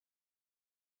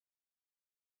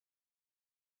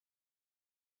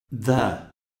the.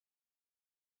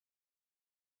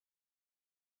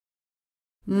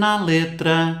 Na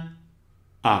letra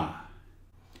A,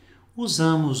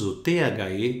 usamos o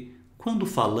THE quando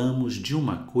falamos de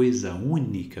uma coisa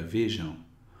única, vejam.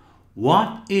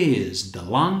 What is the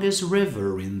longest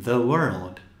river in the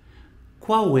world?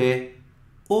 Qual é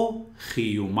o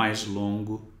rio mais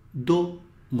longo do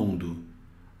mundo?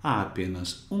 Há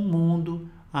apenas um mundo,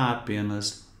 há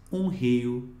apenas um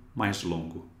rio mais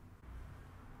longo.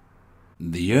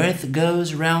 The earth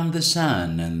goes round the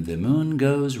sun and the moon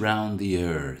goes round the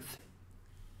earth.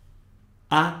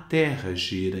 A Terra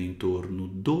gira em torno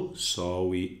do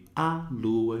Sol e a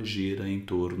Lua gira em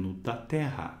torno da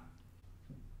Terra.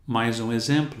 Mais um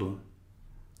exemplo.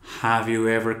 Have you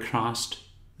ever crossed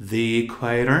the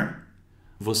equator?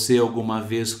 Você alguma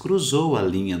vez cruzou a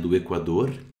linha do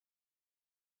Equador?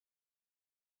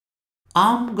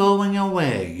 I'm going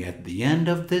away at the end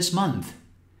of this month.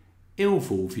 Eu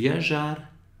vou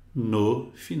viajar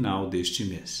no final deste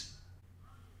mês.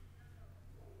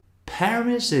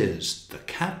 Paris is the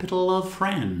capital of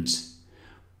France.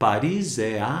 Paris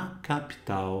é a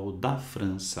capital da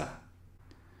França.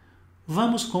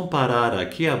 Vamos comparar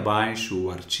aqui abaixo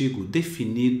o artigo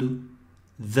definido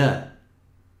the,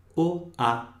 o,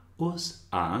 a, os,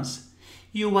 as,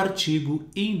 e o artigo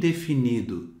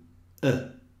indefinido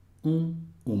a,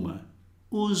 uma.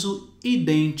 Uso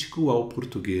idêntico ao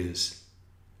português.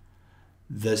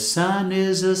 The sun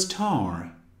is a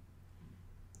star.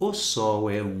 O sol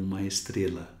é uma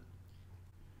estrela.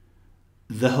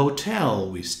 The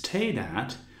hotel we stayed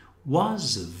at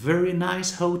was a very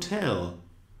nice hotel.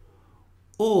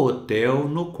 O hotel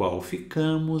no qual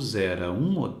ficamos era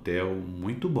um hotel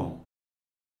muito bom.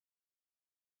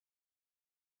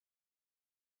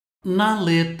 Na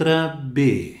letra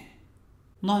B,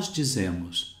 nós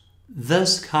dizemos the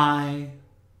sky,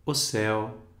 o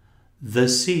céu, the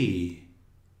sea,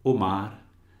 o mar,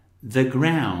 the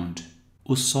ground,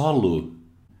 o solo,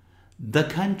 the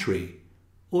country,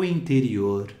 o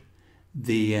interior,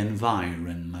 the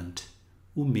environment,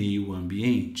 o meio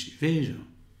ambiente. Vejam.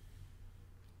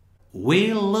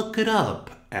 We looked up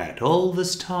at all the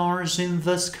stars in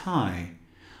the sky.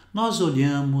 Nós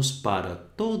olhamos para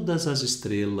todas as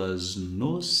estrelas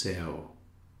no céu.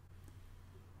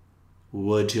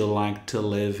 Would you like to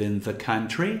live in the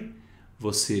country?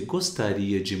 Você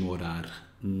gostaria de morar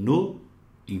no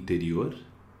interior?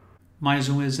 Mais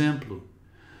um exemplo.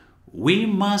 We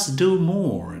must do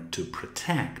more to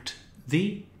protect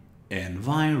the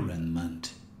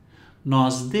environment.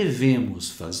 Nós devemos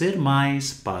fazer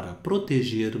mais para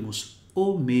protegermos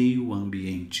o meio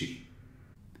ambiente.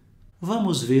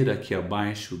 Vamos ver aqui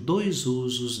abaixo dois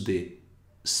usos de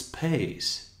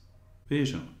space.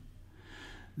 Vejam.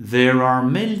 There are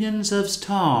millions of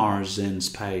stars in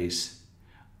space.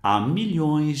 Há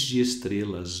milhões de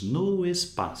estrelas no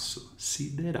espaço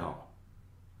sideral.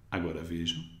 Agora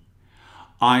vejam.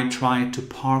 I tried to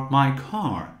park my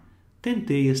car.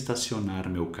 Tentei estacionar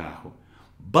meu carro.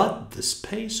 But the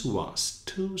space was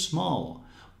too small.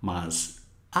 Mas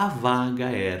a vaga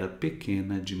era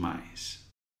pequena demais.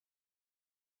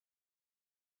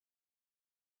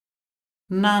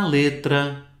 Na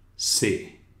letra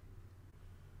C.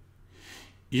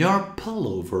 Your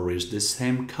pullover is the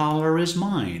same color as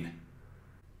mine.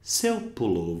 Seu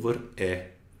pullover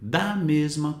é da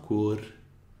mesma cor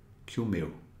que o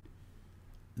meu.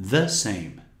 The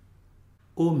same.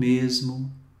 O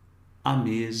mesmo, a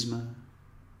mesma,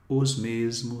 os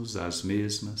mesmos, as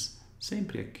mesmas,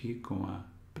 sempre aqui com a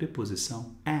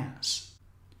preposição as.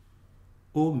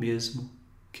 O mesmo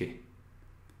que.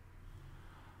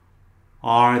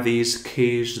 Are these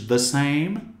keys the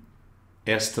same?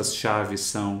 Estas chaves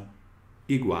são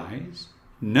iguais?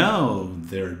 No,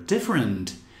 they're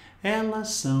different. Elas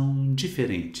são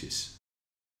diferentes.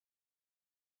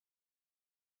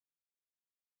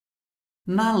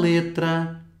 Na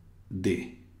letra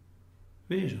D.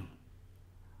 Vejam.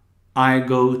 I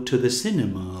go to the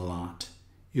cinema a lot.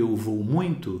 Eu vou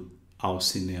muito ao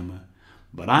cinema.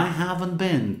 But I haven't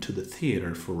been to the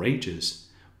theater for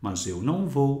ages. Mas eu não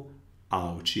vou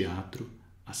ao teatro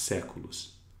há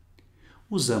séculos.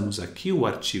 Usamos aqui o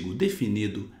artigo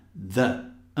definido the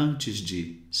antes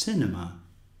de cinema,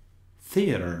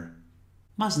 theater,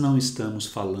 mas não estamos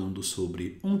falando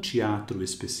sobre um teatro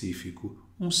específico,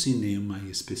 um cinema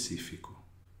específico.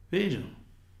 Vejam.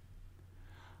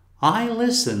 I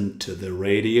listen to the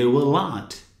radio a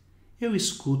lot. Eu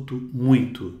escuto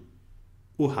muito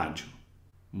o rádio.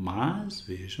 Mas,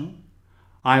 vejam,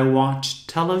 I watch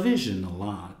television a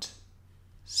lot.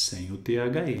 Sem o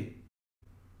THE.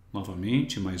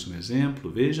 Novamente, mais um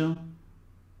exemplo, vejam.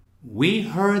 We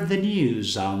heard the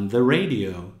news on the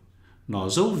radio.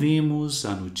 Nós ouvimos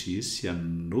a notícia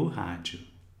no rádio.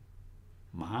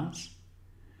 Mas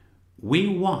we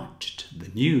watched the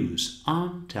news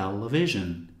on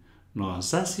television.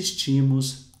 Nós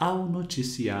assistimos ao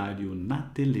noticiário na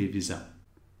televisão.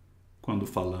 Quando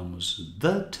falamos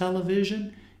the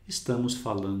television, estamos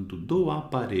falando do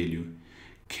aparelho.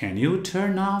 Can you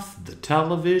turn off the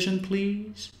television,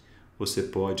 please? Você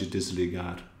pode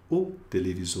desligar o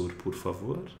televisor, por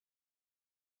favor?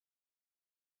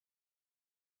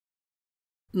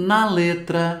 Na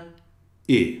letra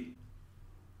E.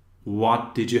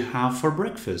 What did you have for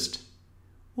breakfast?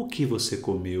 O que você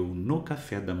comeu no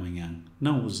café da manhã?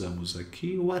 Não usamos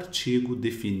aqui o artigo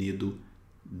definido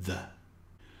the.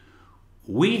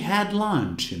 We had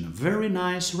lunch in a very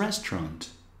nice restaurant.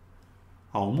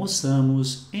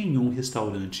 Almoçamos em um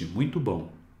restaurante muito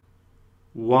bom.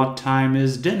 What time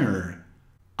is dinner?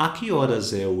 A que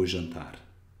horas é o jantar?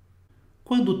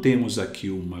 Quando temos aqui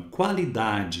uma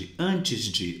qualidade antes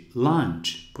de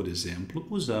lunch, por exemplo,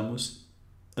 usamos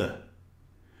a.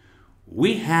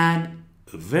 We had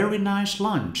a very nice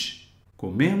lunch.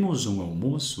 Comemos um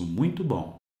almoço muito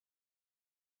bom.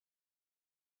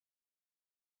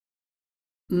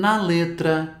 Na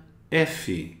letra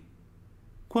F,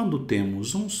 quando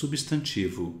temos um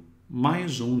substantivo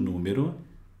mais um número,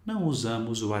 não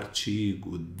usamos o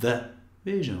artigo the.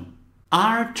 Vejam.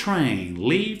 Our train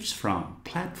leaves from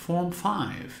platform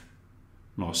 5.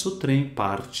 Nosso trem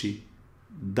parte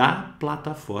da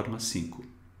plataforma 5.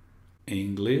 Em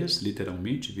inglês,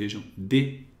 literalmente, vejam,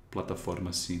 de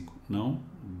plataforma 5, não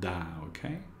da,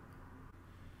 ok?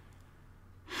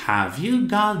 Have you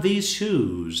got these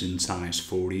shoes in size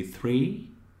 43?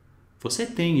 Você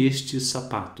tem estes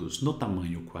sapatos no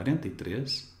tamanho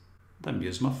 43? Da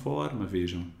mesma forma,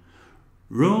 vejam.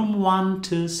 Room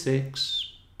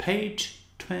 126, page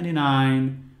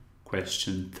 29,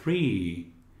 question 3,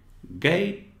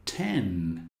 gate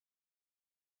 10.